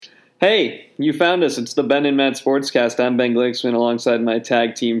Hey, you found us. It's the Ben and Matt Sportscast. I'm Ben Glicksman alongside my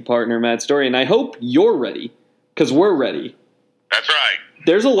tag team partner, Matt Story, and I hope you're ready, because we're ready. That's right.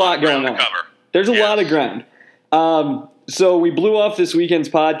 There's a lot going on. There's a lot of ground. So we blew off this weekend's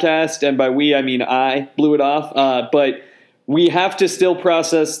podcast, and by we, I mean I blew it off, but we have to still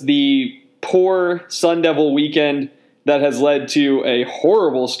process the poor Sun Devil weekend that has led to a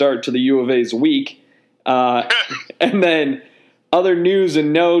horrible start to the U of A's week, and then other news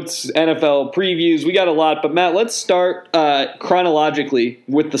and notes, NFL previews. We got a lot, but Matt, let's start chronologically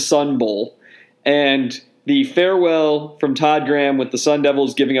with the Sun Bowl and the farewell from Todd Graham with the Sun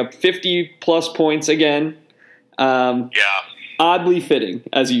Devils giving up 50-plus points again. Oddly fitting,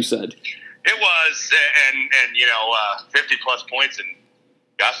 as you said. It was, and 50-plus points, and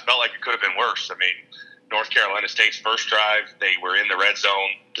gosh, felt like it could have been worse. I mean, North Carolina State's first drive, they were in the red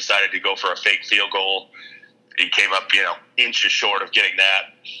zone, decided to go for a fake field goal. He came up, inches short of getting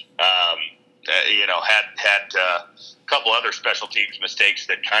that. Had a couple other special teams mistakes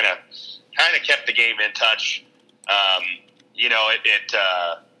that kind of kept the game in touch.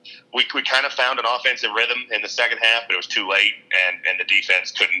 We kind of found an offensive rhythm in the second half, but it was too late, and the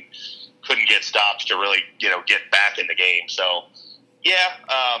defense couldn't get stops to really get back in the game. So it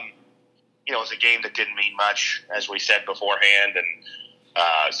was a game that didn't mean much, as we said beforehand, and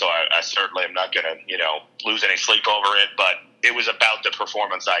so I certainly am not going to lose any sleep over it, but it was about the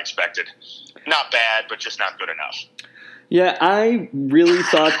performance I expected. Not bad, but just not good enough. Yeah, I really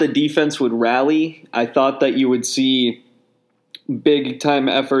thought the defense would rally. I thought that you would see big-time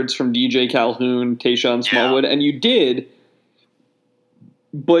efforts from DJ Calhoun, Tayshawn Smallwood, and you did,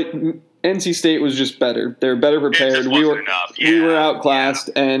 but NC State was just better. They were better prepared. We were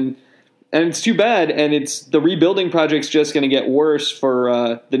outclassed, and it's too bad, and it's the rebuilding project's just going to get worse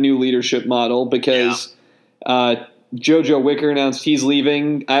for the new leadership model because JoJo Wicker announced he's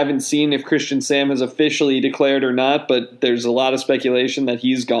leaving. I haven't seen if Christian Sam has officially declared or not, but there's a lot of speculation that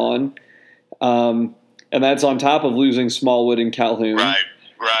he's gone. And that's on top of losing Smallwood and Calhoun. Right.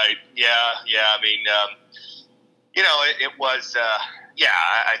 Yeah. I mean, it was,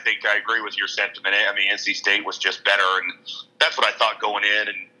 I think I agree with your sentiment. I mean, NC State was just better, and that's what I thought going in,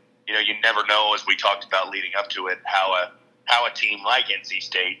 and you never know, as we talked about leading up to it, how a team like NC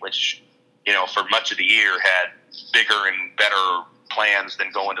State, which, for much of the year had bigger and better plans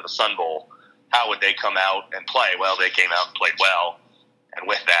than going to the Sun Bowl, how would they come out and play? Well, they came out and played well, and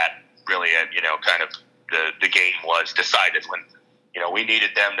with that, really, kind of the game was decided when, we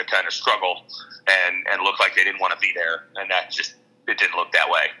needed them to kind of struggle and look like they didn't want to be there, and it didn't look that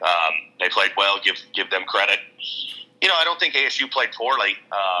way. They played well, give them credit. I don't think ASU played poorly,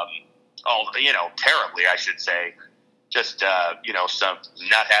 terribly, I should say. Just, some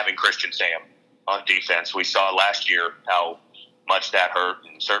not having Christian Sam on defense. We saw last year how much that hurt,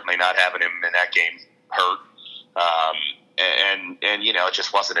 and certainly not having him in that game hurt. And it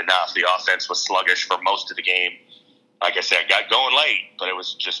just wasn't enough. The offense was sluggish for most of the game. Like I said, got going late, but it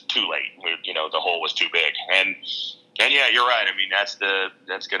was just too late. The hole was too big. And yeah, you're right. I mean, that's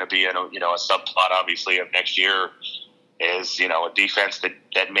going to be a subplot, obviously, of next year. Is a defense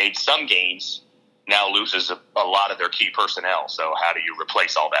that made some games now loses a lot of their key personnel. So how do you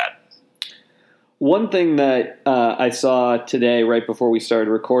replace all that? One thing that I saw today, right before we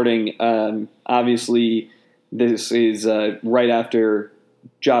started recording, obviously this is right after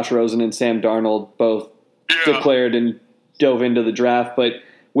Josh Rosen and Sam Darnold both declared and dove into the draft. But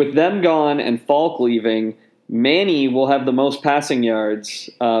with them gone and Falk leaving, Manny will have the most passing yards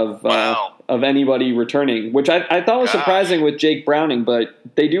of anybody returning, which I thought was surprising with Jake Browning, but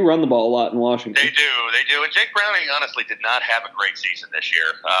they do run the ball a lot in Washington. They do. And Jake Browning honestly did not have a great season this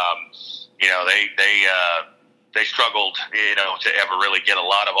year. They struggled, to ever really get a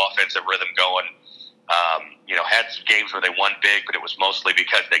lot of offensive rhythm going. Had some games where they won big, but it was mostly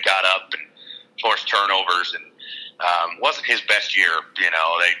because they got up and forced turnovers, and wasn't his best year.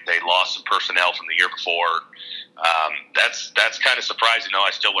 They lost some personnel from the year before. That's kind of surprising, though.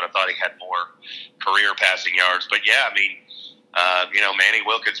 I still would have thought he had more career passing yards. But yeah, I mean, Manny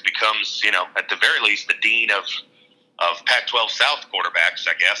Wilkins becomes, at the very least, the dean of Pac-12 South quarterbacks,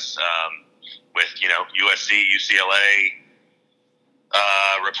 I guess, with USC, UCLA.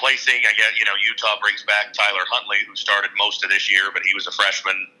 Replacing, I guess, Utah brings back Tyler Huntley, who started most of this year, but he was a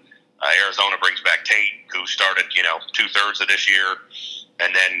freshman. Arizona brings back Tate, who started, 2/3 of this year.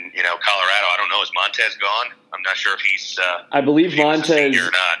 And then, Colorado, I don't know, is Montez gone? I'm not sure if he's I believe Montez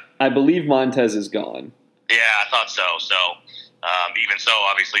or not. I believe Montez is gone. Yeah, I thought so. So, even so,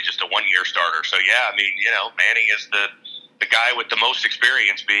 obviously just a one-year starter. So, yeah, I mean, Manny is the guy with the most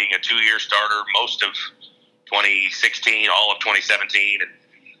experience, being a 2-year starter most of 2016, all of 2017. And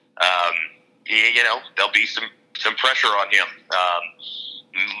there'll be some pressure on him.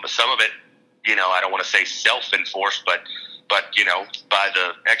 Some of it, I don't want to say self-enforced, but by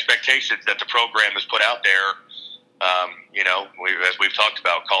the expectations that the program has put out there. As we've talked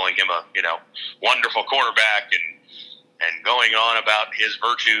about, calling him a wonderful quarterback and going on about his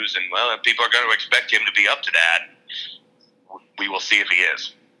virtues, and if people are going to expect him to be up to that, we will see if he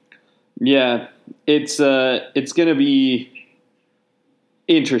is. Yeah, it's going to be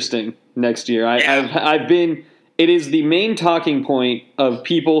interesting next year. I've been. It is the main talking point of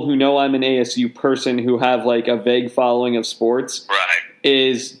people who know I'm an ASU person who have like a vague following of sports. Right.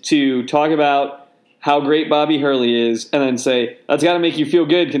 Is to talk about how great Bobby Hurley is, and then say that's got to make you feel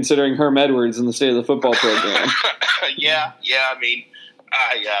good considering Herm Edwards in the state of the football program. Yeah. I mean,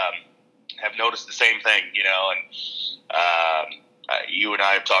 I have noticed the same thing, and you and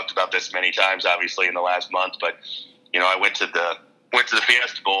I have talked about this many times, obviously, in the last month. But I went to the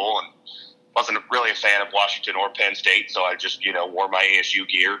Fiesta Bowl and wasn't really a fan of Washington or Penn State, so I just wore my ASU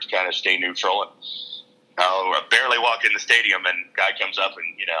gear to kind of stay neutral. And I barely walk in the stadium, and a guy comes up and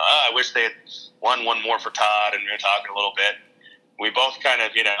I wish they had won one more for Todd, and we were talking a little bit. We both kind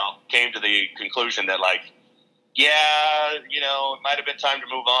of came to the conclusion that it might have been time to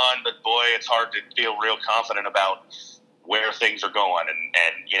move on, but boy, it's hard to feel real confident about where things are going, and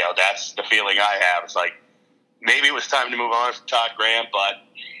that's the feeling I have. It's like maybe it was time to move on from Todd Graham, but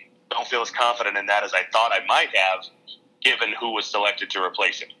don't feel as confident in that as I thought I might have, given who was selected to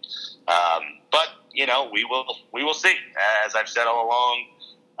replace him. But we will see. As I've said all along,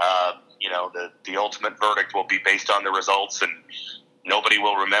 the ultimate verdict will be based on the results, and nobody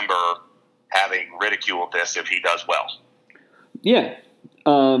will remember having ridiculed this if he does well. Yeah.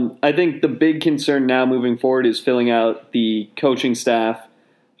 I think the big concern now moving forward is filling out the coaching staff.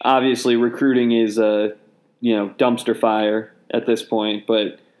 Obviously, recruiting is a dumpster fire at this point,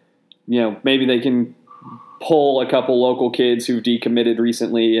 but maybe they can pull a couple local kids who've decommitted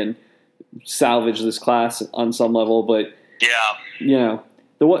recently and salvage this class on some level. But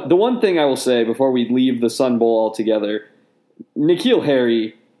the one thing I will say before we leave the Sun Bowl altogether, N'Keal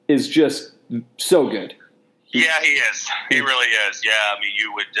Harry is just so good. Yeah, he is. He really is. Yeah, I mean,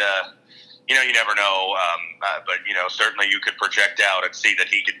 you would, you never know, but certainly you could project out and see that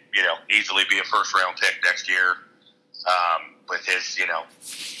he could, easily be a first-round pick next year with his,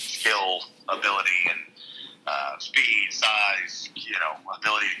 skill, ability, and speed, size,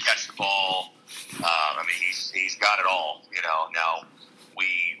 ability to catch the ball. I mean, he's got it all. Now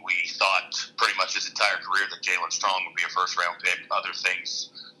we thought pretty much his entire career that Jalen Strong would be a first-round pick. Other things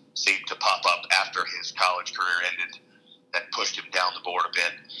seemed to pop up after his college career ended that pushed him down the board a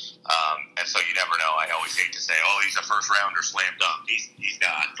bit. And so you never know. I always hate to say, he's a first-rounder, slam dunk. He's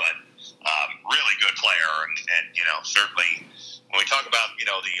not, but really good player. And certainly when we talk about, the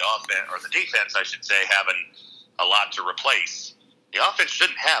offense, or the defense, I should say, having a lot to replace, the offense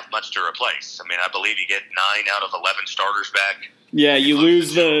shouldn't have much to replace. I mean, I believe you get 9 out of 11 starters back. Yeah, you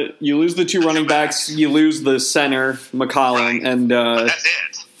lose the two running backs, you lose the center, McCollum, right. and but that's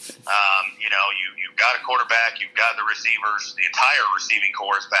it. You've got a quarterback, you've got the receivers, the entire receiving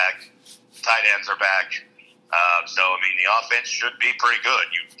core is back, tight ends are back. So I mean, the offense should be pretty good.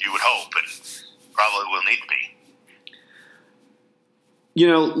 You would hope, and probably will need to be.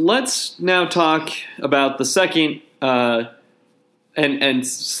 Let's now talk about the second and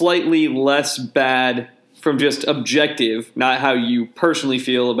slightly less bad from just objective, not how you personally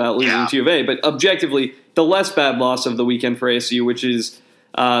feel about losing to U of A, but objectively the less bad loss of the weekend for ASU, which is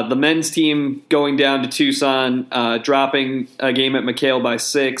the men's team going down to Tucson, dropping a game at McHale by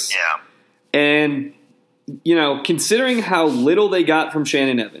 6. Yeah. And, considering how little they got from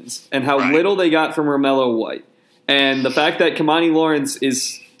Shannon Evans and how little they got from Romello White, and the fact that Kamani Lawrence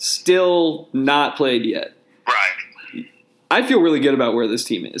is still not played yet. Right. I feel really good about where this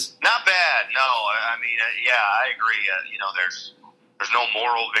team is. Not bad, no. I mean, I agree. There's no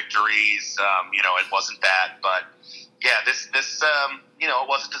moral victories. It wasn't that, but this it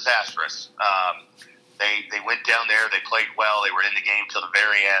wasn't disastrous. They went down there, they played well, they were in the game till the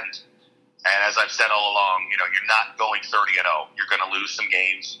very end. And as I've said all along, you're not going 30-0. You're going to lose some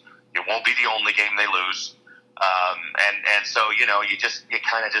games. It won't be the only game they lose. And so you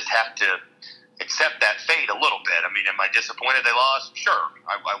kind of just have to accept that fate a little bit. I mean, am I disappointed they lost? Sure.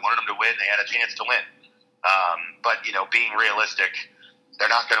 I wanted them to win. They had a chance to win. But, being realistic, they're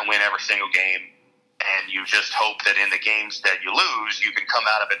not going to win every single game. And you just hope that in the games that you lose, you can come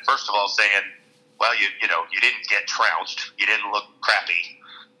out of it, first of all, saying, well, you didn't get trounced. You didn't look crappy.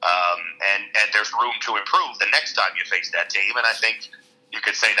 And there's room to improve the next time you face that team. And I think you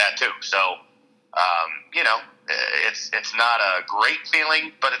could say that too. So, it's not a great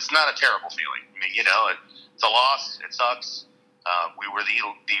feeling, but it's not a terrible feeling. I mean, it's a loss. It sucks. We were the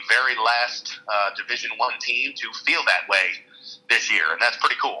very last Division I team to feel that way this year, and that's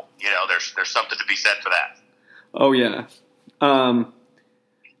pretty cool. There's something to be said for that. Oh yeah.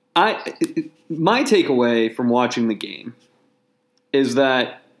 My takeaway from watching the game is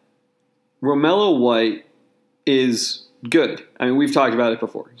that Romello White is good. I mean, we've talked about it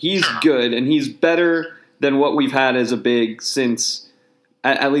before. He's good, and he's better than what we've had as a big since,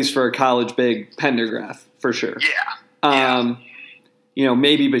 at least for a college big, Pendergraft, for sure. Yeah.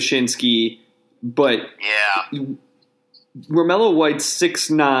 Maybe Bashinsky, but Romello White's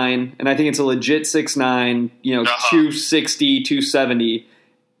 6'9", and I think it's a legit 6'9", 260, 270,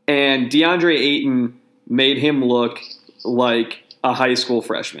 and DeAndre Ayton made him look like a high school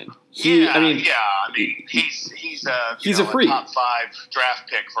freshman. He's a freak. Top 5 draft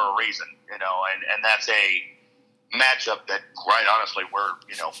pick for a reason, and that's a matchup that, quite honestly, we're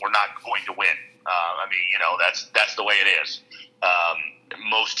not going to win. That's the way it is.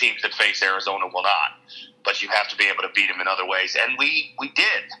 Most teams that face Arizona will not, but you have to be able to beat them in other ways, and we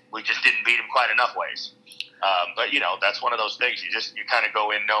did. We just didn't beat them quite enough ways. But that's one of those things. You kind of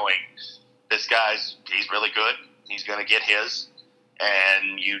go in knowing this he's really good. He's going to get his,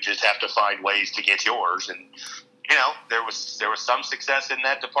 and you just have to find ways to get yours. And there was some success in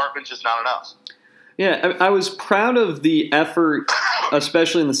that department, just not enough. Yeah, I was proud of the effort,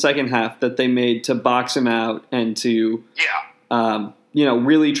 especially in the second half, that they made to box him out and to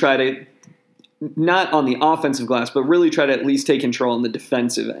really try to, not on the offensive glass, but really try to at least take control on the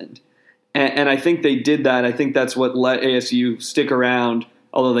defensive end. And I think they did that. I think that's what let ASU stick around,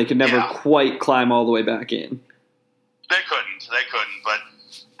 although they could never quite climb all the way back in. They couldn't.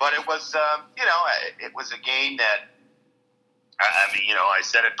 But it was, it was a game that, I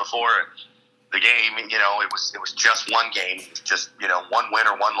said it before the game, it was just one game. It was just, one win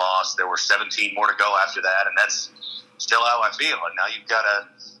or one loss. There were 17 more to go after that, and that's still how I feel. And now you've got to,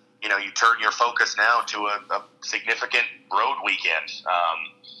 you turn your focus now to a significant road weekend,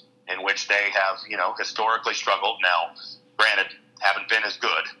 in which they have, historically struggled. Now, granted, haven't been as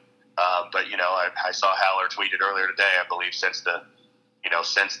good. But, I saw Haller tweeted earlier today, I believe, since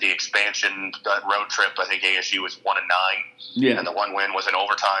the expansion road trip, I think ASU was 1-9. Yeah. And the one win was in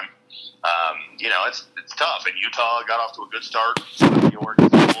overtime. It's tough. And Utah got off to a good start. The Oregon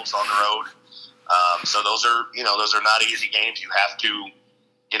Bulls on the road. So those are not easy games. You have to,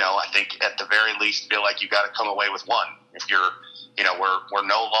 I think at the very least feel like you got to come away with one. If you're, we're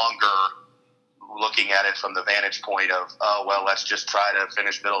no longer looking at it from the vantage point of, let's just try to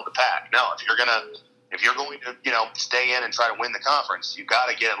finish middle of the pack. No, if you're going to, stay in and try to win the conference, you got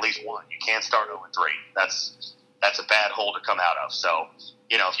to get at least one. You can't start 0-3. That's a bad hole to come out of. So,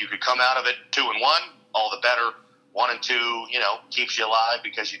 if you could come out of it 2-1, all the better. 1-2, keeps you alive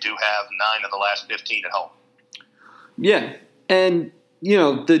because you do have 9 of the last 15 at home. Yeah, and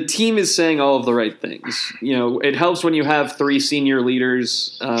the team is saying all of the right things. It helps when you have 3 senior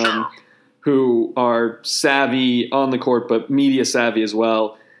leaders who are savvy on the court, but media savvy as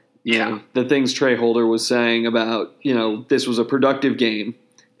well. The things Trey Holder was saying about, this was a productive game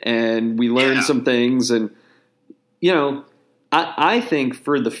and we learned some things. And, I think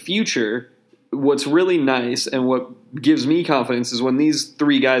for the future, what's really nice and what gives me confidence is when these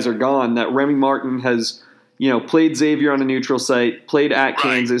 3 guys are gone, that Remy Martin has, played Xavier on a neutral site, played at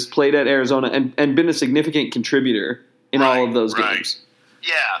Kansas, played at Arizona, and been a significant contributor in all of those games.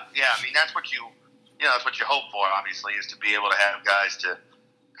 Yeah. I mean, that's what you hope for, obviously, is to be able to have guys to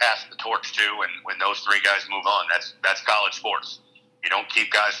pass the torch to, and when those 3 guys move on, that's college sports. You don't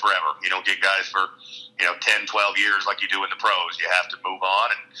keep guys forever. You don't get guys for 10, 12 years like you do in the pros. You have to move on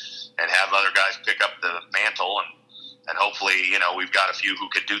and have other guys pick up the mantle, and hopefully, we've got a few who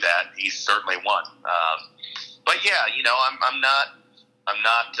could do that. He's certainly one. But yeah, I'm not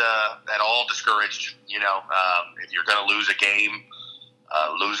at all discouraged. If you're going to lose a game,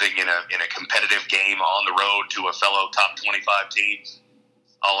 losing in a competitive game on the road to a fellow top 25 team,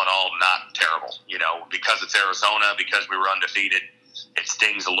 all in all, not terrible. Because it's Arizona, because we were undefeated, it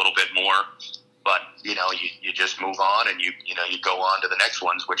stings a little bit more. But you just move on, and you go on to the next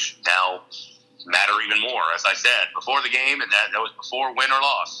ones, which now matter even more. As I said before the game, and that was before win or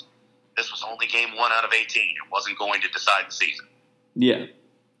loss. This was only game 1 out of 18. It wasn't going to decide the season. Yeah.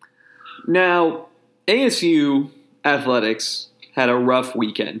 Now, ASU athletics had a rough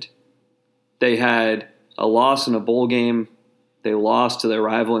weekend. They had a loss in a bowl game. They lost to their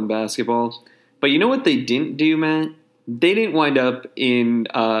rival in basketball. But you know what they didn't do, Matt? They didn't wind up in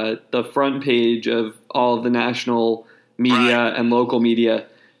the front page of all of the national media and local media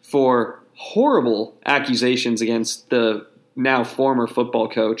for horrible accusations against the now former football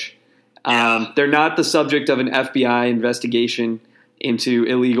coach. They're not the subject of an FBI investigation into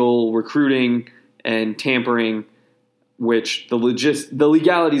illegal recruiting and tampering, which the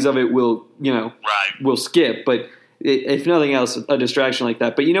legalities of it will skip. But if nothing else, a distraction like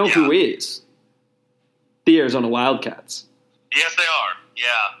that. But you know who is? The Arizona Wildcats. Yes, they are.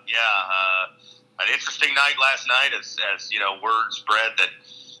 An interesting night last night as word spread that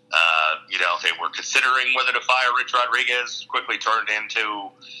they were considering whether to fire Rich Rodriguez. Quickly turned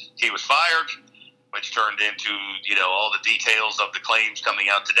into he was fired, which turned into all the details of the claims coming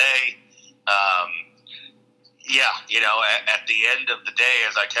out today. At the end of the day,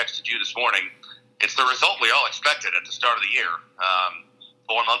 as I texted you this morning, it's the result we all expected at the start of the year.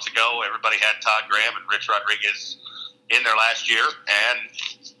 4 months ago, everybody had Todd Graham and Rich Rodriguez in their last year, and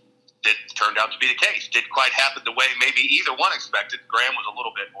it turned out to be the case. Didn't quite happen the way maybe either one expected. Graham was a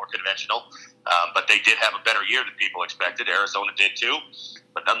little bit more conventional, but they did have a better year than people expected. Arizona did too.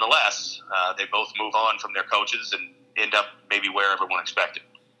 But nonetheless, they both move on from their coaches and end up maybe where everyone expected.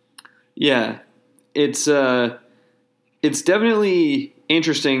 Yeah, it's definitely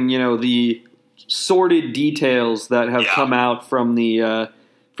interesting, the sordid details that have come out from the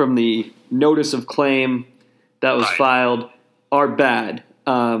notice of claim that was filed are bad.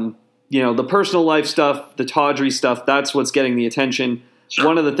 The personal life stuff, the tawdry stuff, that's what's getting the attention. Sure.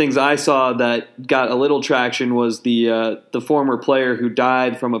 One of the things I saw that got a little traction was the former player who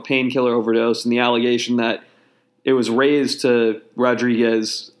died from a painkiller overdose, and the allegation that it was raised to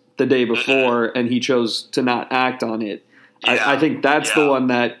Rodriguez the day before, and he chose to not act on it. I think that's the one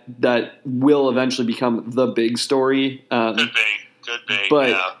that will eventually become the big story. Could be.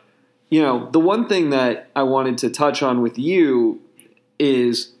 But the one thing that I wanted to touch on with you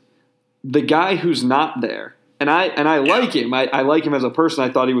is the guy who's not there. And I like him. I like him as a person. I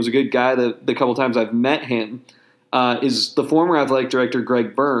thought he was a good guy the couple times I've met him. Is the former athletic director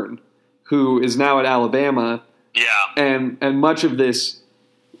Greg Byrne, who is now at Alabama. Yeah. And much of this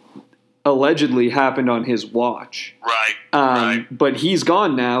allegedly happened on his watch. Right. But he's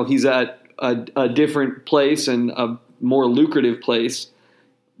gone now. He's at a different place and a more lucrative place.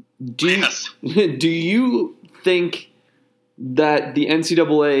 Do you think that the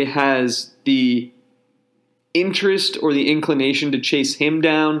NCAA has the interest or the inclination to chase him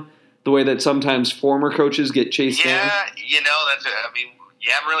down the way that sometimes former coaches get chased down? Yeah, you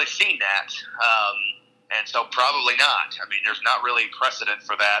haven't really seen that. And so probably not. There's not really precedent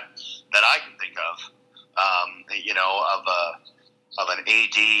for that I can think of. Of an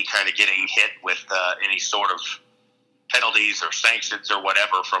AD kind of getting hit with any sort of penalties or sanctions or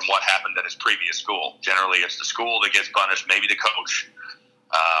whatever from what happened at his previous school. Generally, it's the school that gets punished, maybe the coach,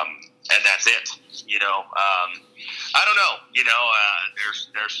 and that's it. I don't know.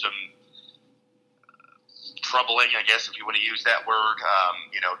 There's some troubling, I guess, if you want to use that word,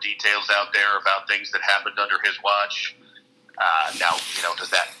 details out there about things that happened under his watch. Now,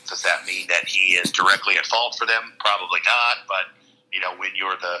 does that mean that he is directly at fault for them? Probably not. But when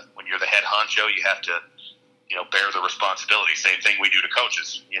you're the head honcho, you have to bear the responsibility. Same thing we do to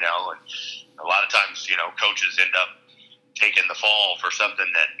coaches. And a lot of times, coaches end up taking the fall for something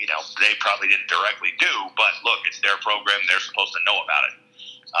that they probably didn't directly do. But look, it's their program; they're supposed to know about it.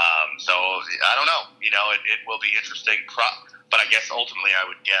 So I don't know. It will be interesting. But I guess ultimately, I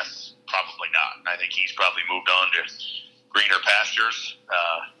would guess probably not. I think he's probably moved on to greener pastures,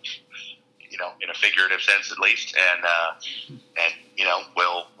 in a figurative sense at least, and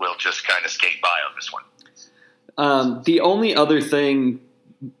we'll just kind of skate by on this one. The only other thing,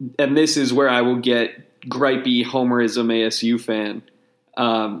 and this is where I will get gripey homerism ASU fan,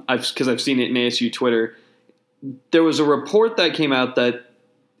 because I've seen it in ASU Twitter. There was a report that came out that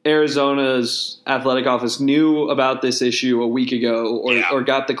Arizona's athletic office knew about this issue a week ago, or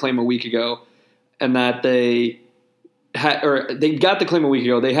got the claim a week ago, and that they got the claim a week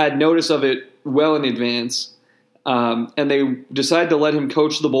ago. They had notice of it well in advance, and they decided to let him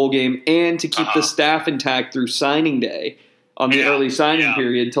coach the bowl game and to keep the staff intact through signing day on the early signing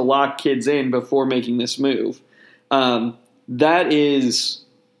period to lock kids in before making this move. That is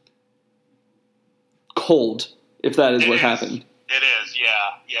cold, if that is what happened. It is,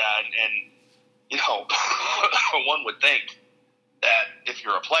 and one would think that if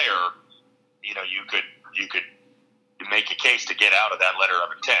you're a player, you could make a case to get out of that letter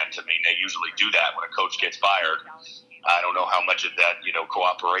of intent. They usually do that when a coach gets fired. I don't know how much of that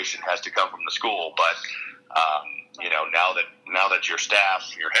cooperation has to come from the school, but now that your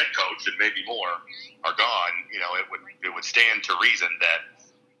staff, your head coach, and maybe more are gone, it would stand to reason that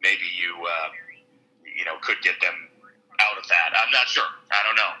maybe you could get them out of that. I'm not sure. I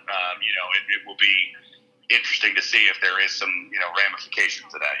don't know. It will be interesting to see if there is some,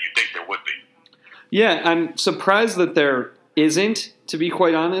 ramifications to that. You'd think there would be. Yeah, I'm surprised that there isn't, to be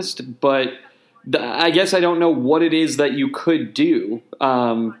quite honest, but I guess I don't know what it is that you could do.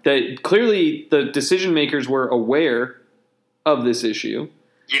 That clearly the decision makers were aware of this issue.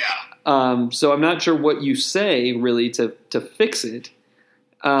 Yeah. So I'm not sure what you say really to fix it.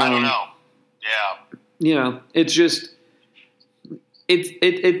 I don't know. Yeah. It's just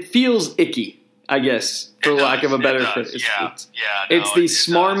it feels icky, I guess, for lack of a better phrase. It's the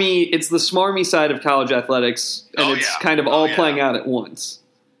smarmy side of college athletics, and it's kind of all playing out at once.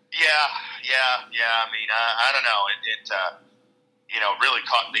 Yeah. I mean, I don't know. It really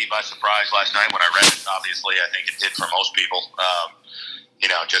caught me by surprise last night when I read it. Obviously, I think it did for most people.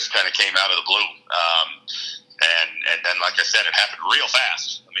 Just kind of came out of the blue. And then, like I said, it happened real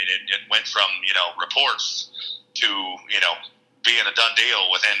fast. I mean, it went from, reports to, being a done deal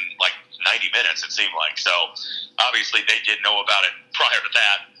within like 90 minutes, it seemed like. So obviously they did know about it prior to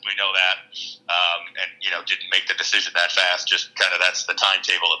that. We know that. And didn't make the decision that fast. Just kind of that's the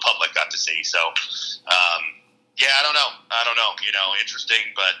timetable the public got to see. So, I don't know.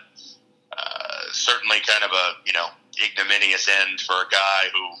 Interesting, but certainly kind of a, ignominious end for a guy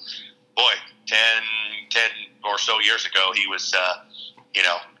who, boy, 10 or so years ago, he was,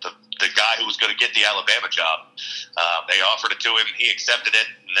 the guy who was going to get the Alabama job. They offered it to him. He accepted it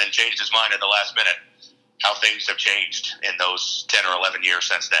and then changed his mind at the last minute. How things have changed in those 10 or 11 years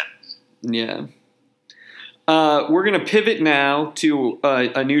since then. Yeah. We're going to pivot now to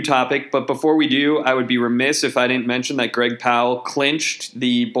a new topic, but before we do, I would be remiss if I didn't mention that Greg Powell clinched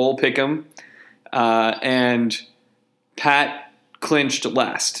the bowl pick'em, and Pat clinched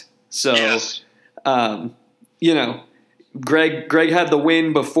last. So, yes. Greg had the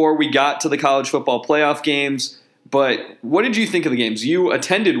win before we got to the college football playoff games. But what did you think of the games? You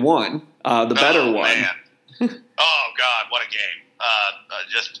attended one, the better one. Man. Oh God, what a game!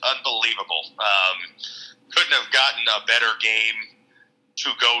 Just unbelievable. Couldn't have gotten a better game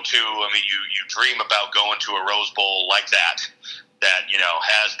to go to. I mean, you dream about going to a Rose Bowl like that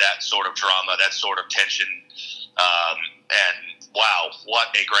has that sort of drama, that sort of tension. And wow, what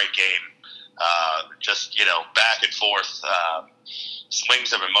a great game. Just, back and forth,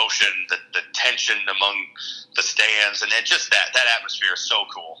 swings of emotion, the tension among the stands, and then just that atmosphere is so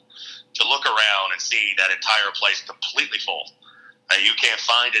cool. To look around and see that entire place completely full. You can't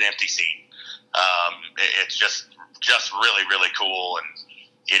find an empty seat. It's just really, really cool, and,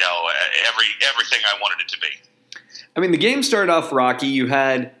 everything I wanted it to be. I mean, the game started off rocky. You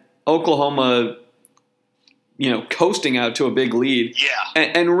had Oklahoma coasting out to a big lead. Yeah.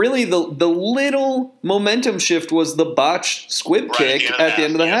 And really the little momentum shift was the botched squib kick at the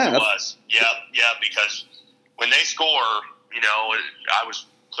end of the half. It was. Yeah, because when they score, I was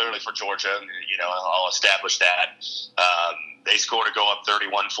clearly for Georgia, I'll establish that. They score to go up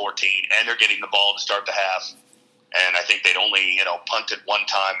 31-14, and they're getting the ball to start the half. And I think they'd only, punted one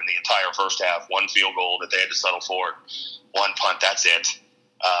time in the entire first half, one field goal that they had to settle for, one punt, that's it.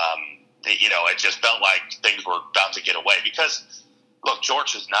 It just felt like things were about to get away because, look,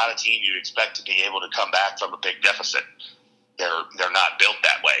 Georgia's not a team you'd expect to be able to come back from a big deficit. They're not built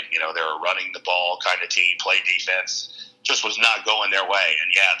that way. They're a running the ball kind of team, play defense. Just was not going their way.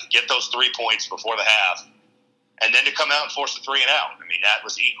 And, to get those 3 points before the half and then to come out and force the 3 and out, I mean, that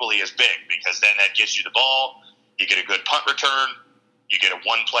was equally as big because then that gets you the ball. You get a good punt return. You get a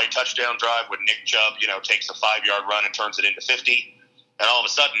one-play touchdown drive when Nick Chubb, takes a 5-yard run and turns it into 50. And all of a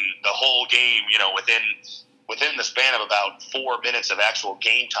sudden, the whole game, within the span of about 4 minutes of actual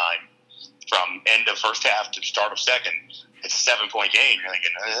game time, from end of first half to start of second, it's a 7-point game. You're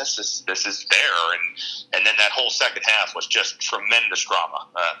thinking, this is there, and then that whole second half was just tremendous drama.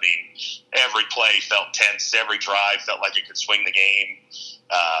 I mean, every play felt tense, every drive felt like it could swing the game.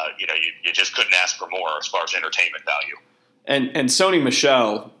 You just couldn't ask for more as far as entertainment value. And Sony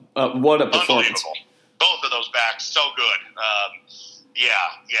Michel, what a performance! Unbelievable. Both of those backs, so good.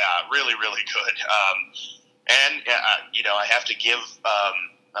 Really, really good. I have to give.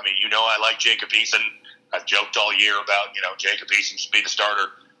 I like Jacob Eason. I've joked all year about Jacob Eason should be the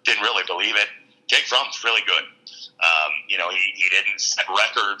starter. Didn't really believe it. Jake Fromm's really good. He didn't set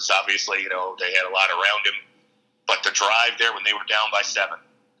records. Obviously, they had a lot around him, but the drive there when they were down by 7,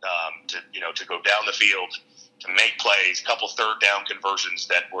 to go down the field, to make plays, couple third down conversions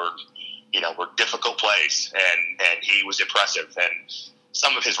that were difficult plays, and he was impressive. And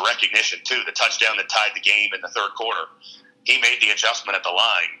some of his recognition, too, the touchdown that tied the game in the third quarter, he made the adjustment at the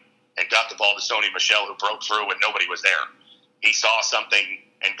line and got the ball to Sony Michel, who broke through when nobody was there. He saw something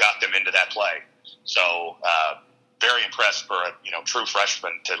and got them into that play. So, very impressed for a true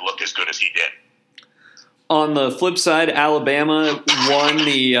freshman to look as good as he did. On the flip side, Alabama won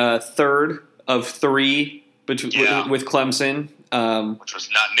the third of three with Clemson, which was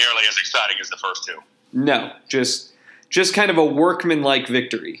not nearly as exciting as the first two. No, just kind of a workmanlike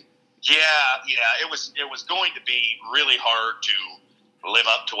victory. Yeah, it was going to be really hard to live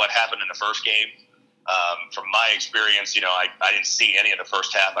up to what happened in the first game. From my experience, I didn't see any of the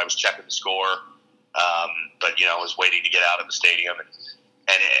first half. I was checking the score, but I was waiting to get out of the stadium, and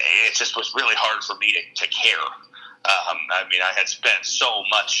it just was really hard for me to care. I had spent so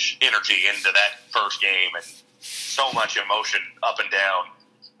much energy into that first game and so much emotion up and down,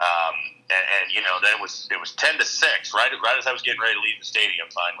 then it was 10-6. Right as I was getting ready to leave the stadium,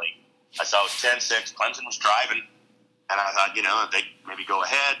 finally, I saw it was 10-6. Clemson was driving, and I thought, they maybe go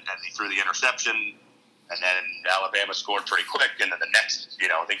ahead, and they threw the interception, and then Alabama scored pretty quick, and then the next,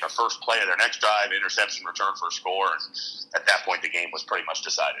 I think the first play of their next drive, interception return for a score, and at that point the game was pretty much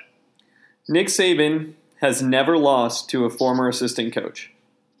decided. Nick Saban has never lost to a former assistant coach.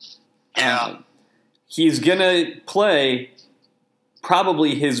 Yeah. He's going to play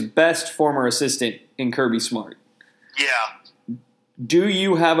probably his best former assistant in Kirby Smart. Yeah. Do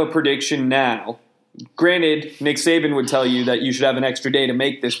you have a prediction now? Granted, Nick Saban would tell you that you should have an extra day to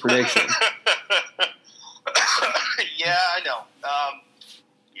make this prediction. Yeah, I know.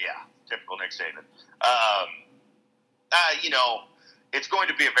 Typical Nick Saban. It's going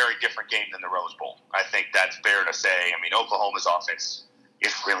to be a very different game than the Rose Bowl. I think that's fair to say. Oklahoma's offense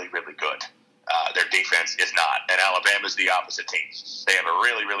is really, really good. Their defense is not, and Alabama's the opposite team. They have a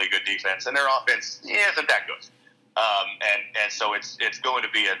really, really good defense, and their offense isn't that good. And so it's going to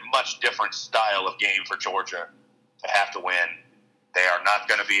be a much different style of game for Georgia to have to win. They are not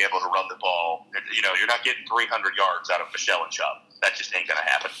going to be able to run the ball. You're not getting 300 yards out of Michelle and Chubb. That just ain't going to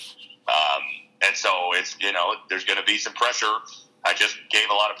happen. And so it's there's going to be some pressure. I just gave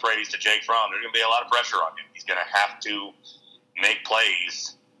a lot of praise to Jake Fromm. There's going to be a lot of pressure on him. He's going to have to make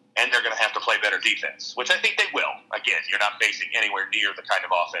plays, and they're going to have to play better defense, which I think they will. Again, you're not facing anywhere near the kind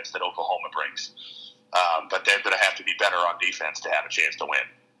of offense that Oklahoma brings. But they're going to have to be better on defense to have a chance to win.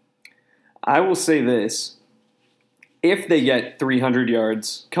 I will say this. If they get 300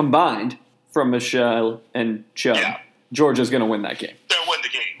 yards combined from Michelle and Chubb, Georgia's going to win that game. They'll win the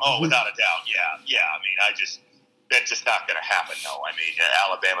game. Oh, without a doubt. Yeah. That's just not going to happen, no.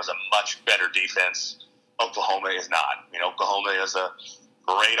 Alabama's a much better defense. Oklahoma is not. Oklahoma is a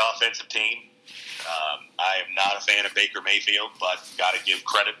great offensive team. I am not a fan of Baker Mayfield, but got to give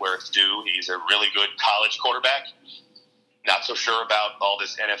credit where it's due. He's a really good college quarterback. Not so sure about all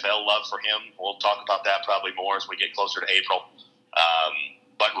this NFL love for him. We'll talk about that probably more as we get closer to April.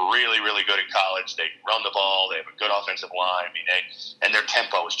 But really, really good in college. They run the ball. They have a good offensive line. And their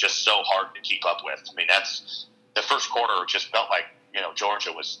tempo is just so hard to keep up with. That's the first quarter just felt like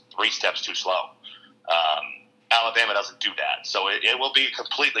Georgia was 3 steps too slow. Alabama doesn't do that. So it will be a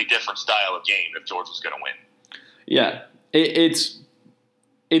completely different style of game if Georgia's going to win. Yeah. It's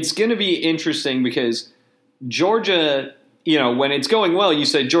going to be interesting because Georgia, when it's going well, you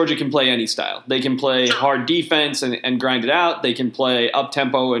say Georgia can play any style. They can play hard defense and grind it out. They can play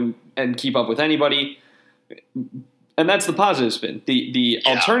up-tempo and keep up with anybody. And that's the positive spin. The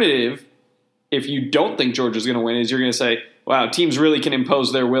alternative, if you don't think Georgia's going to win, is you're going to say, wow, teams really can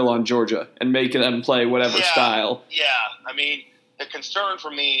impose their will on Georgia and make them play whatever style. Yeah, the concern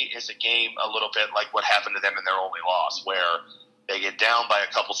for me is a game a little bit like what happened to them in their only loss, where they get down by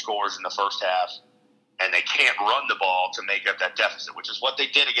a couple scores in the first half, and they can't run the ball to make up that deficit, which is what they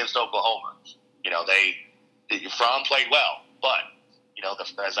did against Oklahoma. Fromm played well, but,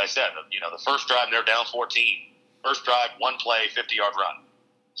 as I said, the first drive, they're down 14. First drive, 1 play, 50-yard run.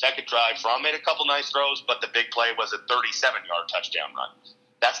 Second drive, Fromm made a couple nice throws, but the big play was a 37-yard touchdown run.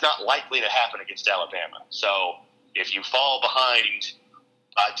 That's not likely to happen against Alabama. So if you fall behind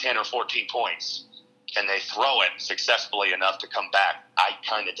by 10 or 14 points, can they throw it successfully enough to come back? I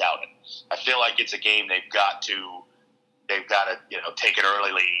kind of doubt it. I feel like it's a game they've got to take an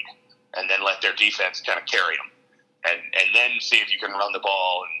early lead and then let their defense kind of carry them, and then see if you can run the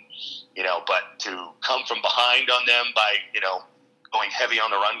ball. And but to come from behind on them by going heavy on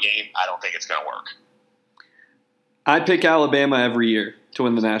the run game, I don't think it's going to work. I pick Alabama every year to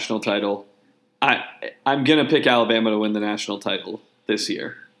win the national title. I'm going to pick Alabama to win the national title this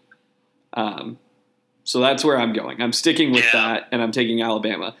year. So that's where I'm going. I'm sticking with that, and I'm taking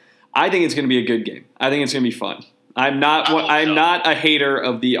Alabama. I think it's going to be a good game. I think it's going to be fun. I'm not a hater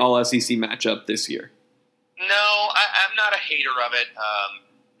of the All-SEC matchup this year. No, I'm not a hater of it.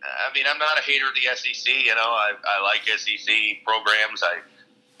 I'm not a hater of the SEC. I like SEC programs.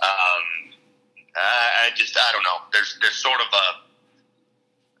 I don't know. There's sort of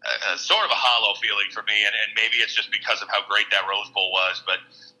a hollow feeling for me, and maybe it's just because of how great that Rose Bowl was. But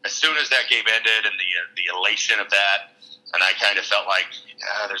as soon as that game ended and the elation of that, and I kind of felt like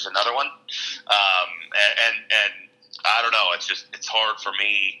there's another one. And I don't know. It's hard for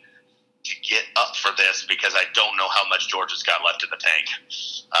me to get up for this because I don't know how much Georgia's got left in the tank.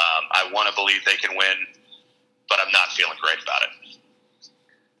 I want to believe they can win, but I'm not feeling great about it.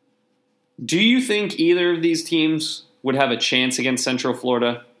 Do you think either of these teams would have a chance against Central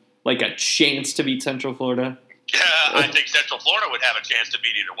Florida? Like a chance to beat Central Florida? Yeah, I think Central Florida would have a chance to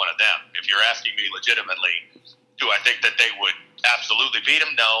beat either one of them. If you're asking me legitimately, do I think that they would absolutely beat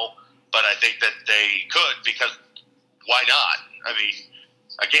them? No, but I think that they could because why not? I mean,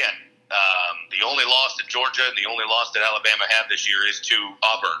 again, the only loss that Georgia and the only loss that Alabama have this year is to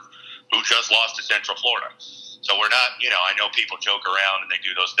Auburn, who just lost to Central Florida. So we're not, I know people joke around and they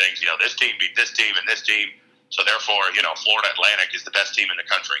do those things, this team beat this team and this team. So therefore, Florida Atlantic is the best team in the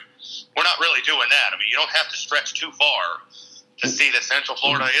country. We're not really doing that. I mean, you don't have to stretch too far to see that Central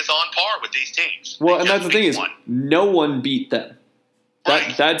Florida is on par with these teams. Well, and that's the thing is, no one beat them.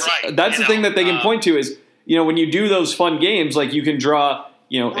 That's the thing that they can point to is, when you do those fun games, like you can draw,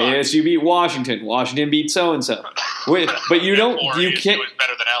 ASU beat Washington, Washington beat so-and-so. But you don't, you can't. ASU is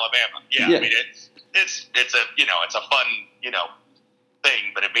better than Alabama. Yeah. I mean, it's a fun,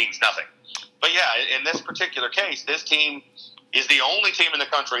 thing, but it means nothing. But yeah, in this particular case, this team is the only team in the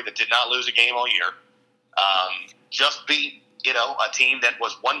country that did not lose a game all year. Just beat, a team that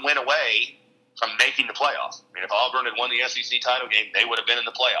was one win away from making the playoffs. I mean, if Auburn had won the SEC title game, they would have been in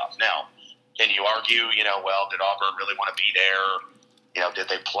the playoffs. Now, can you argue, well, did Auburn really want to be there? Did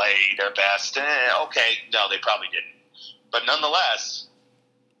they play their best? Okay, no, they probably didn't. But nonetheless,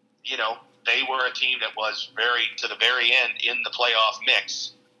 they were a team that was to the very end in the playoff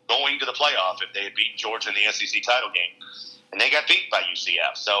mix, going to the playoff if they had beaten Georgia in the SEC title game. And they got beat by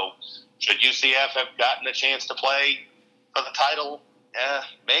UCF. So should UCF have gotten a chance to play for the title?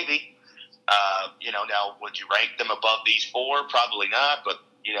 Maybe. Now, would you rank them above these four? Probably not. But,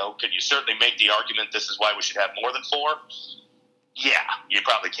 could you certainly make the argument this is why we should have more than four? Yeah, you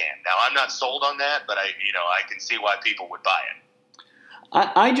probably can. Now, I'm not sold on that, but I can see why people would buy it.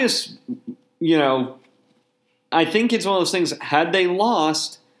 I just, I think it's one of those things, had they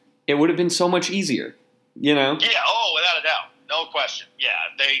lost, it would have been so much easier, Yeah, without a doubt. No question. Yeah,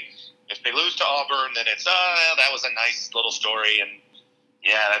 if they lose to Auburn, then it's, that was a nice little story, and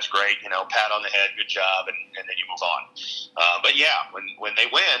yeah, that's great, pat on the head, good job, and then you move on. But yeah, when they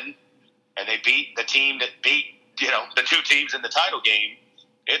win, and they beat the team that beat, the two teams in the title game,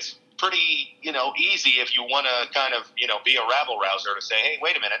 it's pretty, easy if you want to kind of, be a rabble rouser to say, hey,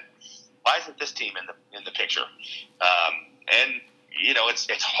 wait a minute, why isn't this team in the picture? And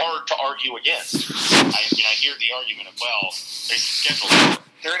it's hard to argue against. I hear the argument of, well, they scheduled.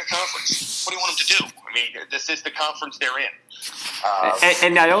 They're in a conference. What do you want them to do? I mean, this is the conference they're in.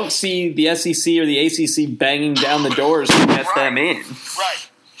 And I don't see the SEC or the ACC banging down the doors to get them in. Right.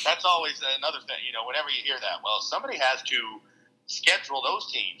 That's always another thing. Whenever you hear that, well, somebody has to schedule those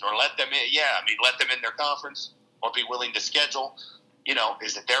teams or let them in. Yeah, I mean, let them in their conference or be willing to schedule.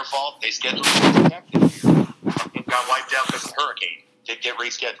 Is it their fault? They scheduled Georgia Tech this year. It got wiped out because of the hurricane. Did get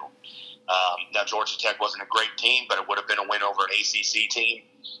rescheduled. Now, Georgia Tech wasn't a great team, but it would have been a win over an ACC team.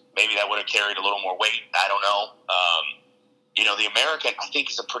 Maybe that would have carried a little more weight. I don't know. The American, I think,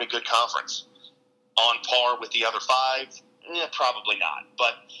 is a pretty good conference. On par with the other five? Probably not,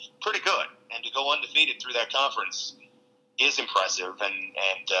 but pretty good. And to go undefeated through that conference is impressive. Again,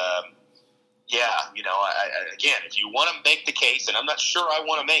 if you want to make the case, and I'm not sure I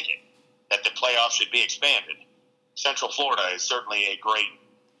want to make it, that the playoffs should be expanded, Central Florida is certainly a great,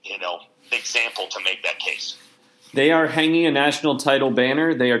 example to make that case. They are hanging a national title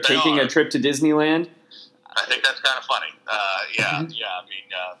banner. They are taking a trip to Disneyland. I think that's kind of funny. I mean,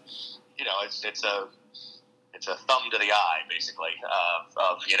 it's a thumb to the eye, basically,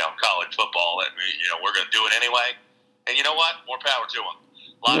 of college football. And we're going to do it anyway. And you know what? More power to them.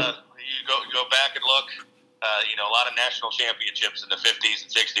 You go back and look. A lot of national championships in the 50s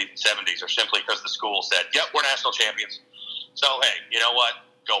and 60s and 70s are simply because the school said, "Yep, we're national champions." So hey, you know what?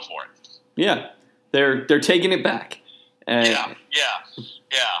 Go for it. Yeah, they're taking it back. Yeah.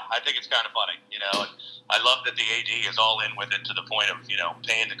 I think it's kind of funny, And I love that the AD is all in with it to the point of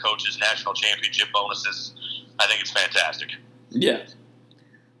paying the coaches national championship bonuses. I think it's fantastic. Yeah.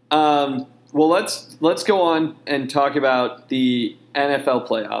 Well, let's go on and talk about the NFL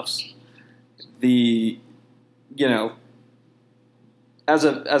playoffs. As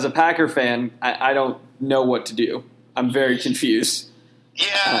a Packer fan, I don't know what to do. I'm very confused.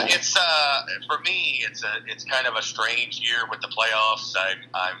 Yeah, it's for me, it's kind of a strange year with the playoffs.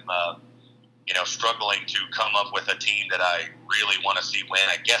 I'm struggling to come up with a team that I really want to see win.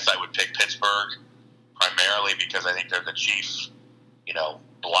 I guess I would pick Pittsburgh primarily because I think they're the chief,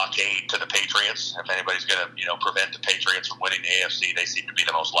 blockade to the Patriots. If anybody's going to, prevent the Patriots from winning the AFC, they seem to be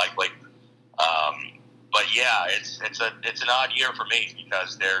the most likely. But yeah, it's an odd year for me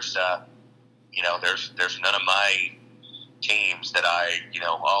because there's none of my teams that I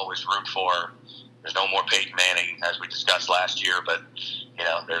always root for. There's no more Peyton Manning as we discussed last year, but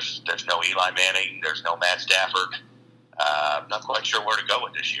there's no Eli Manning, there's no Matt Stafford. I'm not quite sure where to go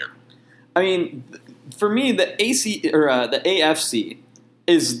with this year. I mean, for me, the the AFC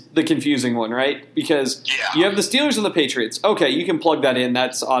is the confusing one, right? Because you have the Steelers and the Patriots. Okay, you can plug that in;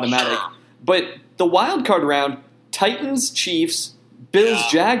 that's automatic. Sure. But the wild card round: Titans, Chiefs, Bills,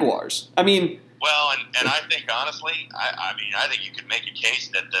 Jaguars. I mean, well, and I think honestly, I think you could make a case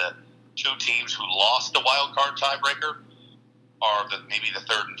that the two teams who lost the wild card tiebreaker are maybe the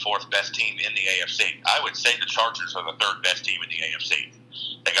third and fourth best team in the AFC. I would say the Chargers are the third best team in the AFC.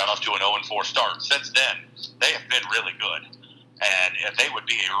 They got off to an 0-4 start. Since then, they have been really good. And they would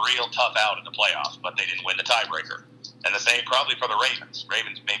be a real tough out in the playoffs, but they didn't win the tiebreaker. And the same probably for the Ravens.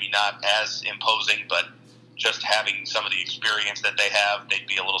 Ravens maybe not as imposing, but just having some of the experience that they have, they'd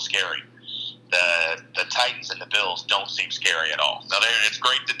be a little scary. The Titans and the Bills don't seem scary at all. Now, it's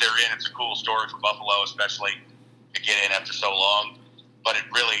great that they're in. It's a cool story for Buffalo, especially to get in after so long. But it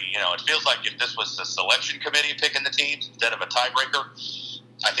really, it feels like if this was the selection committee picking the teams instead of a tiebreaker,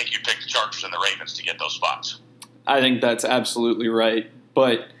 I think you'd pick the Chargers and the Ravens to get those spots. I think that's absolutely right.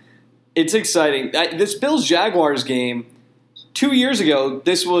 But it's exciting. This Bills-Jaguars game, 2 years ago,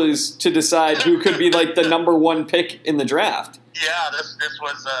 this was to decide who could be like the number one pick in the draft. Yeah, this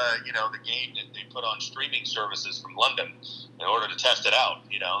was the game that they put on streaming services from London in order to test it out.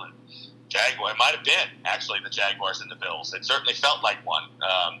 Jaguar, it might have been actually the Jaguars and the Bills. It certainly felt like one.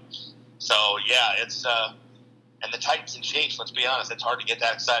 It's and the Titans and Chiefs. Let's be honest, it's hard to get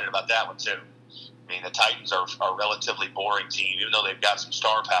that excited about that one too. I mean, the Titans are a relatively boring team, even though they've got some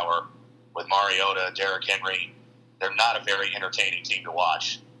star power with Mariota, Derrick Henry. They're not a very entertaining team to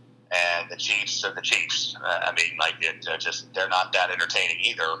watch. And the Chiefs are the Chiefs. They're not that entertaining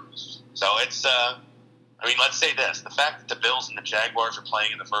either. So it's, let's say this. The fact that the Bills and the Jaguars are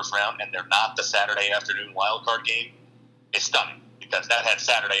playing in the first round and they're not the Saturday afternoon wildcard game is stunning because that had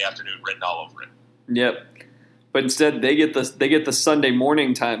Saturday afternoon written all over it. Yep. But instead, they get the Sunday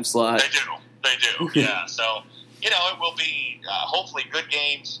morning time slot. They do. Yeah. So, it will be hopefully good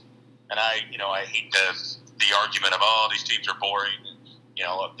games. And I hate the argument of, these teams are boring.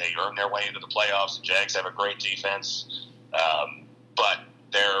 They earn their way into the playoffs. The Jags have a great defense. But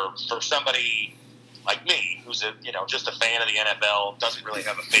for somebody like me, who's just a fan of the NFL, doesn't really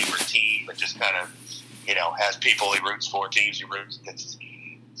have a favorite team, but just kind of, has people he roots for, teams he roots. It's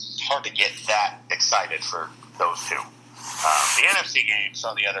hard to get that excited for those two. The NFC games,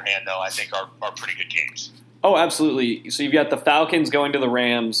 on the other hand, though, I think are pretty good games. Oh, absolutely. So you've got the Falcons going to the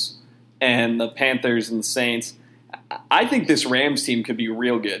Rams and the Panthers and the Saints. I think this Rams team could be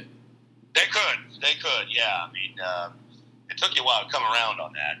real good. They could, yeah. I mean, it took you a while to come around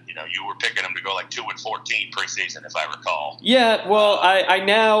on that. You were picking them to go like 2-14 preseason, if I recall. Yeah, well, I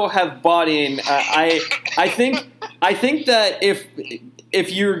now have bought in. I think that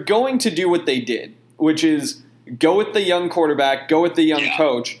if you're going to do what they did, which is go with the young quarterback, go with the young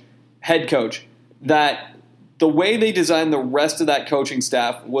head coach, that the way they designed the rest of that coaching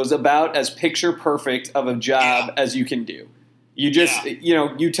staff was about as picture perfect of a job as you can do. You just,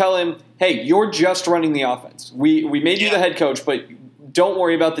 you tell him, hey, you're just running the offense. We made you the head coach, but don't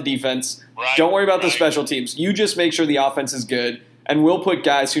worry about the defense. Right, don't worry about the special teams. You just make sure the offense is good, and we'll put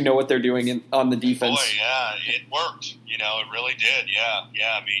guys who know what they're doing on the defense. Boy, yeah, it worked. It really did. Yeah.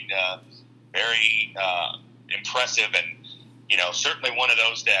 I mean, very impressive, and certainly one of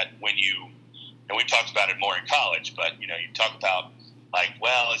those that when you. And we talked about it more in college, but you talk about like,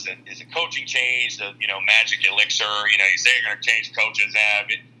 well, is a coaching change the magic elixir? You say you're going to change coaches.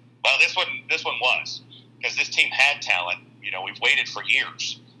 Well, this one was because this team had talent. We've waited for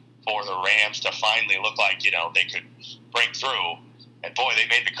years for the Rams to finally look like they could break through. And boy, they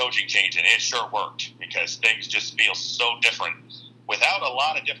made the coaching change, and it sure worked because things just feel so different without a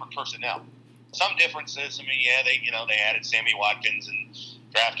lot of different personnel. Some differences. I mean, they added Sammy Watkins and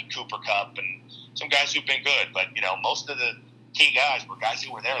drafted Cooper Kupp and some guys who've been good, but most of the key guys were guys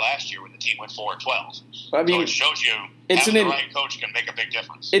who were there last year when the team went 4-12. I mean, so it shows you having the right coach can make a big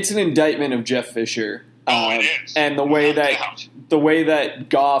difference. It's an indictment of Jeff Fisher. It is, and the way that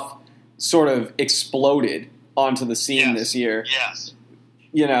Goff sort of exploded onto the scene this year. Yes,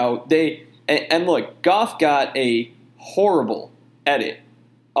 And look, Goff got a horrible edit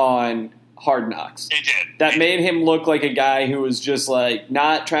on Hard Knocks. He did. That made him look like a guy who was just like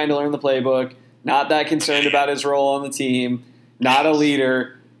not trying to learn the playbook, not that concerned about his role on the team, not a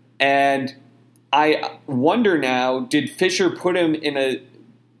leader. And I wonder now, did Fisher put him in a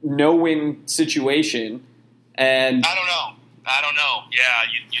no-win situation? And I don't know. Yeah,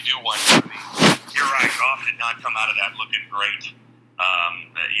 you do wonder. You're right. Goff did not come out of that looking great.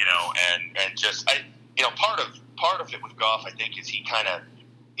 And just part of it with Goff, I think, is he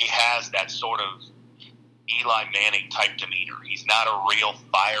has that sort of Eli Manning type demeanor. He's not a real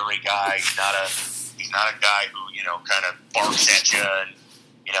fiery guy. He's not a guy who kind of barks at you and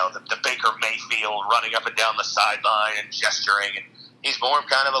the Baker Mayfield running up and down the sideline and gesturing. And he's more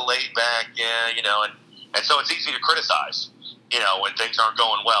kind of a laid back, and so it's easy to criticize. When things aren't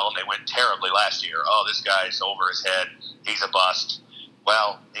going well, and they went terribly last year. Oh, this guy's over his head. He's a bust.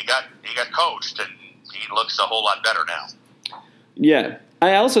 Well, he got coached, and he looks a whole lot better now. Yeah.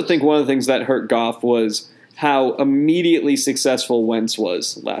 I also think one of the things that hurt Goff was how immediately successful Wentz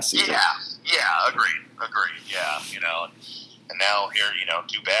was last season. Yeah, agreed. Yeah, and now here,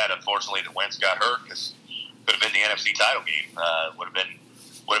 too bad, unfortunately, that Wentz got hurt because it could have been the NFC title game. Would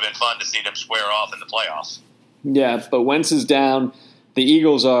have been fun to see them square off in the playoffs. Yeah, but Wentz is down. The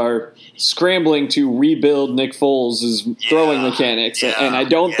Eagles are scrambling to rebuild Nick Foles' throwing mechanics, and I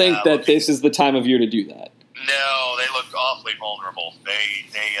don't think that this is the time of year to do that. No, they look awfully vulnerable.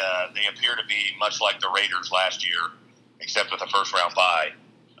 They appear to be much like the Raiders last year, except with a first-round bye.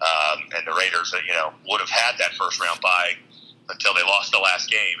 And the Raiders, would have had that first-round bye until they lost the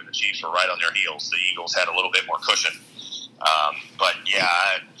last game, and the Chiefs were right on their heels. The Eagles had a little bit more cushion. But,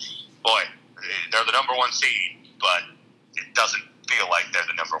 boy, they're the number one seed, but it doesn't feel like they're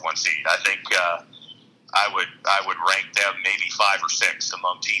the number one seed. I think I would rank them maybe 5 or 6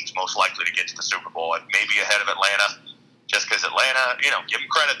 among teams most likely to get to the Super Bowl, and maybe ahead of Atlanta, just because Atlanta, give them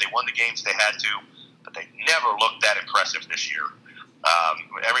credit, they won the games they had to, but they never looked that impressive this year.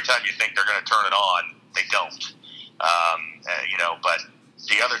 Every time you think they're going to turn it on, they don't. But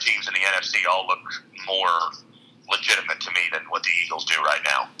the other teams in the NFC all look more legitimate to me than what the Eagles do right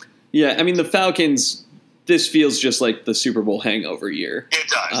now. Yeah, I mean, the Falcons, this feels just like the Super Bowl hangover year. It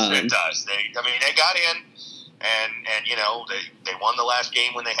does. It does. They got in, and they won the last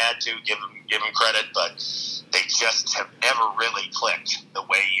game when they had to. Give them credit, but they just have never really clicked the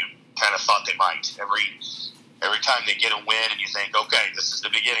way you kind of thought they might. Every time they get a win, and you think, okay, this is the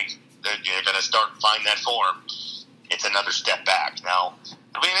beginning. They're going to start finding that form. It's another step back. Now,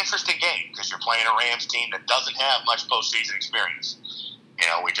 it'll be an interesting game because you're playing a Rams team that doesn't have much postseason experience.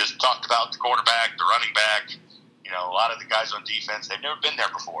 We just talked about the quarterback, the running back, a lot of the guys on defense, they've never been there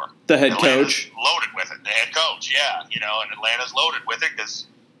before. The head coach. Loaded with it. The head coach, yeah. And Atlanta's loaded with it because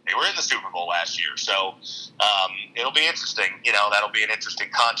they were in the Super Bowl last year. So it'll be interesting. That'll be an interesting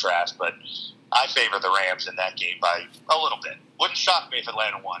contrast. But I favor the Rams in that game by a little bit. Wouldn't shock me if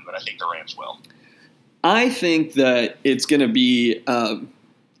Atlanta won, but I think the Rams will. I think that it's going to be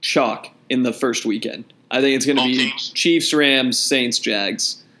chalk in the first weekend. I think it's going to be teams. Chiefs, Rams, Saints,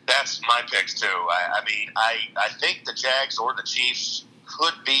 Jags. That's my picks, too. I think the Jags or the Chiefs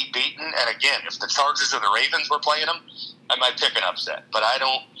could be beaten. And, again, if the Chargers or the Ravens were playing them, I might pick an upset. But I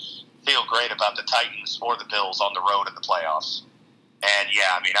don't feel great about the Titans or the Bills on the road in the playoffs. And,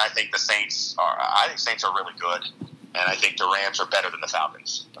 I think the Saints are really good. And I think the Rams are better than the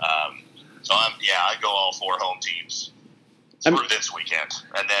Falcons. I go all 4 home teams through this weekend.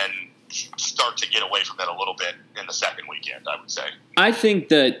 And then start to get away from it a little bit in the second weekend, I would say. I think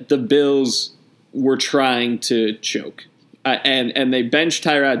that the Bills were trying to choke. And they benched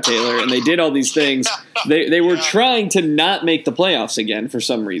Tyrod Taylor, and they did all these things. They were trying to not make the playoffs again for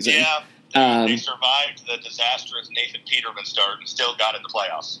some reason. Yeah, they survived the disastrous Nathan Peterman start and still got in the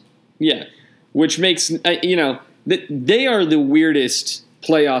playoffs. Yeah, which makes, they are the weirdest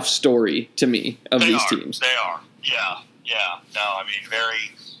playoff story to me of these teams. They are, yeah. No,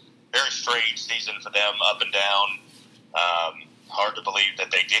 very, very strange season for them, up and down. Hard to believe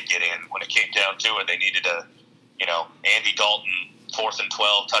that they did get in. When it came down to it, they needed a, Andy Dalton 4th and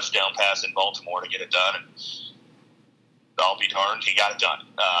 12 touchdown pass in Baltimore to get it done. And I'll be darned, he got it done.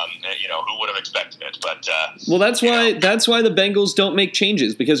 Who would have expected it? But that's why the Bengals don't make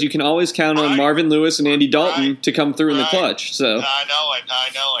changes, because you can always count on Marvin Lewis and Andy Dalton to come through in the clutch. So I know it.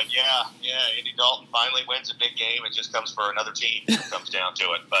 Yeah. Andy Dalton finally wins a big game. It just comes for another team. It comes down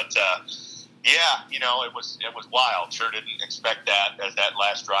to it. But it was wild. Sure didn't expect that as that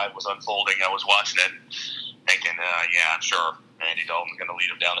last drive was unfolding. I was watching it, thinking, I'm sure Andy Dalton's going to lead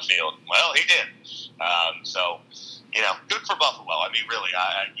them down the field. Well, he did. So, good for Buffalo. I mean, really,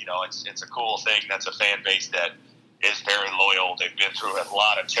 it's a cool thing. That's a fan base that is very loyal. They've been through a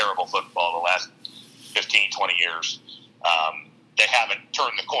lot of terrible football the last 15, 20 years. They haven't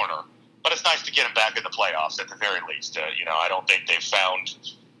turned the corner, but it's nice to get them back in the playoffs at the very least. I don't think they've found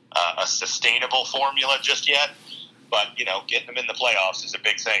a sustainable formula just yet, but, getting them in the playoffs is a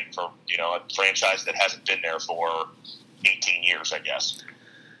big thing for, a franchise that hasn't been there for 18 years, I guess.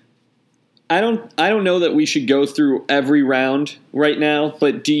 I don't know that we should go through every round right now,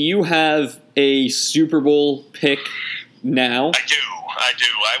 but do you have a Super Bowl pick now? I do.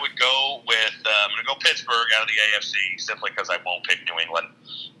 I would go with I'm going to go Pittsburgh out of the AFC simply because I won't pick New England.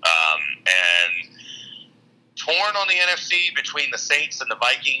 And torn on the NFC between the Saints and the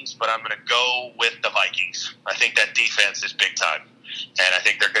Vikings, but I'm going to go with the Vikings. I think that defense is big time, and I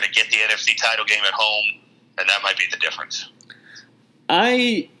think they're going to get the NFC title game at home, and that might be the difference.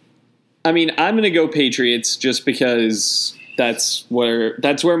 I mean, I'm going to go Patriots just because that's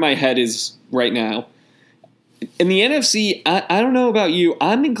where my head is right now. In the NFC, I don't know about you.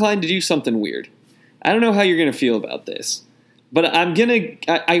 I'm inclined to do something weird. I don't know how you're going to feel about this, but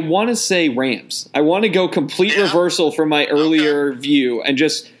I want to say Rams. I want to go complete reversal from my earlier view and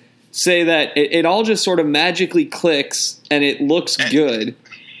just say that it all just sort of magically clicks and it looks good.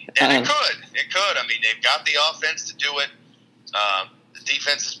 And it could. I mean, they've got the offense to do it. The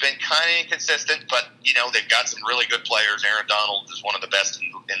defense has been kind of inconsistent, but, they've got some really good players. Aaron Donald is one of the best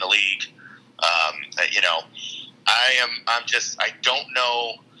in the league. I don't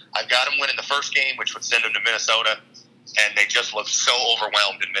know. I've got them winning the first game, which would send them to Minnesota, and they just looked so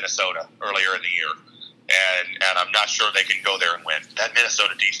overwhelmed in Minnesota earlier in the year. And I'm not sure they can go there and win. That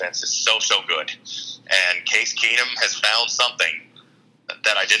Minnesota defense is so good. And Case Keenum has found something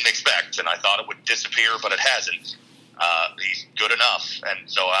that I didn't expect, and I thought it would disappear, but it hasn't. He's good enough, and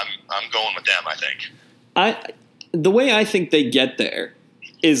so I'm going with them, I think. The way I think they get there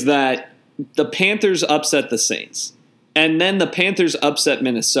is that the Panthers upset the Saints, and then the Panthers upset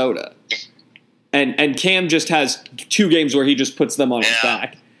Minnesota. And Cam just has 2 games where he just puts them on his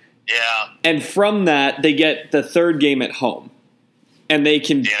back. Yeah. And from that, they get the third game at home. And they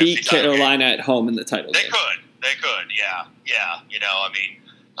can beat Carolina at home in the title game. They could, yeah.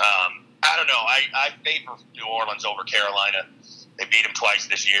 I don't know. I favor New Orleans over Carolina. They beat them twice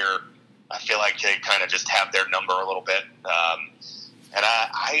this year. I feel like they kind of just have their number a little bit. And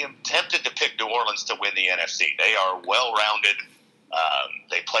I am tempted to pick New Orleans to win the NFC. They are well-rounded.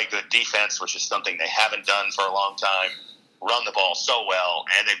 They play good defense, which is something they haven't done for a long time. Run the ball so well,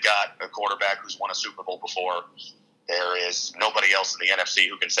 and they've got a quarterback who's won a Super Bowl before. There is nobody else in the NFC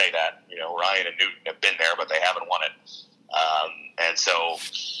who can say that. Ryan and Newton have been there, but they haven't won it. And so,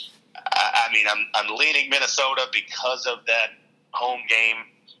 I'm leaning Minnesota because of that home game,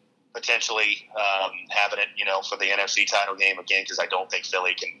 potentially having it, for the NFC title game again, because I don't think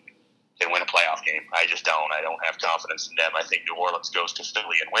Philly can win a playoff game. I just don't. I don't have confidence in them. I think New Orleans goes to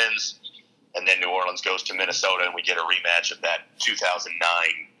Philly and wins, and then New Orleans goes to Minnesota, and we get a rematch of that 2009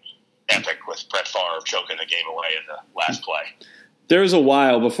 epic with Brett Favre choking the game away in the last play. There was a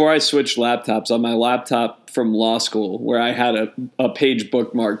while before I switched laptops on my laptop from law school where I had a page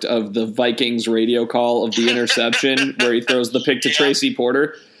bookmarked of the Vikings radio call of the interception where he throws the pick to Tracy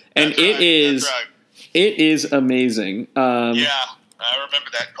Porter. And it is amazing. I remember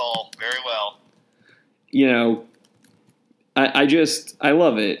that call very well. I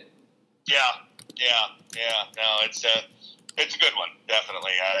love it. Yeah. No, it's a good one,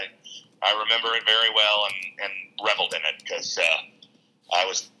 definitely. I remember it very well and reveled in it because I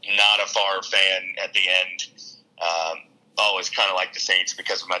was not a Favre fan at the end. Always kind of like the Saints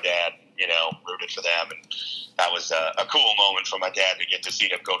because of my dad, rooted for them. And that was a cool moment for my dad to get to see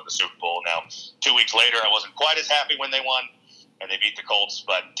them go to the Super Bowl. Now, 2 weeks later, I wasn't quite as happy when they won and they beat the Colts,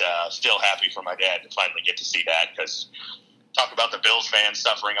 but still happy for my dad to finally get to see that because talk about the Bills fans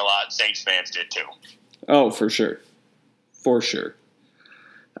suffering a lot. Saints fans did too. Oh, for sure. For sure.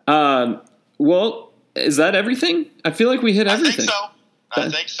 Well, is that everything? I feel like we hit everything. I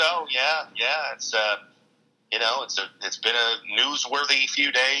think so. Yeah. It's been a newsworthy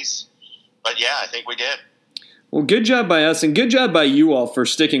few days, but yeah, I think we did. Well, good job by us, and good job by you all for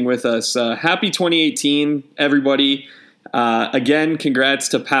sticking with us. Happy 2018, everybody. Again, congrats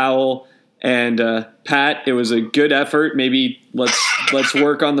to Powell and Pat. It was a good effort. Maybe let's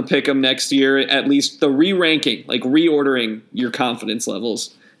work on the pick'em next year. At least the re-ranking, like reordering your confidence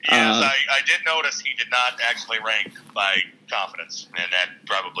levels. Yes, I did notice he did not actually rank by confidence, and that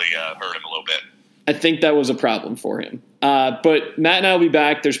probably hurt him a little bit. I think that was a problem for him. But Matt and I will be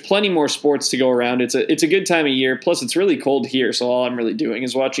back. There's plenty more sports to go around. It's a good time of year. Plus, it's really cold here, so all I'm really doing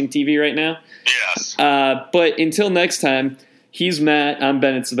is watching TV right now. Yes. But until next time, he's Matt. I'm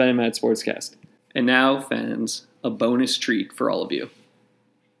Ben. It's the Ben and Matt Sportscast. And now, fans, a bonus treat for all of you.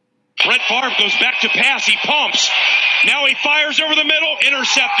 Brett Favre goes back to pass. He pumps. Now he fires over the middle.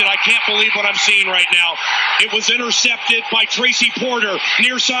 Intercepted. I can't believe what I'm seeing right now. It was intercepted by Tracy Porter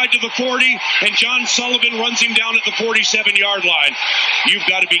near side to the 40, and John Sullivan runs him down at the 47-yard line. You've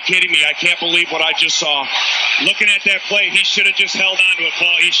got to be kidding me. I can't believe what I just saw. Looking at that play, he should have just held on to it,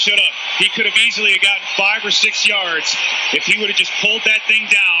 Paul. He could have easily gotten 5 or 6 yards if he would have just pulled that thing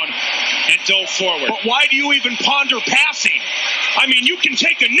down and dove forward. But why do you even ponder passing? I mean, you can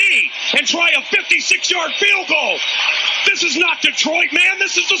take a knee and try a 56-yard field goal. This is not Detroit, man.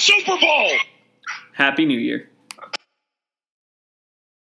 This is the Super Bowl. Happy New Year.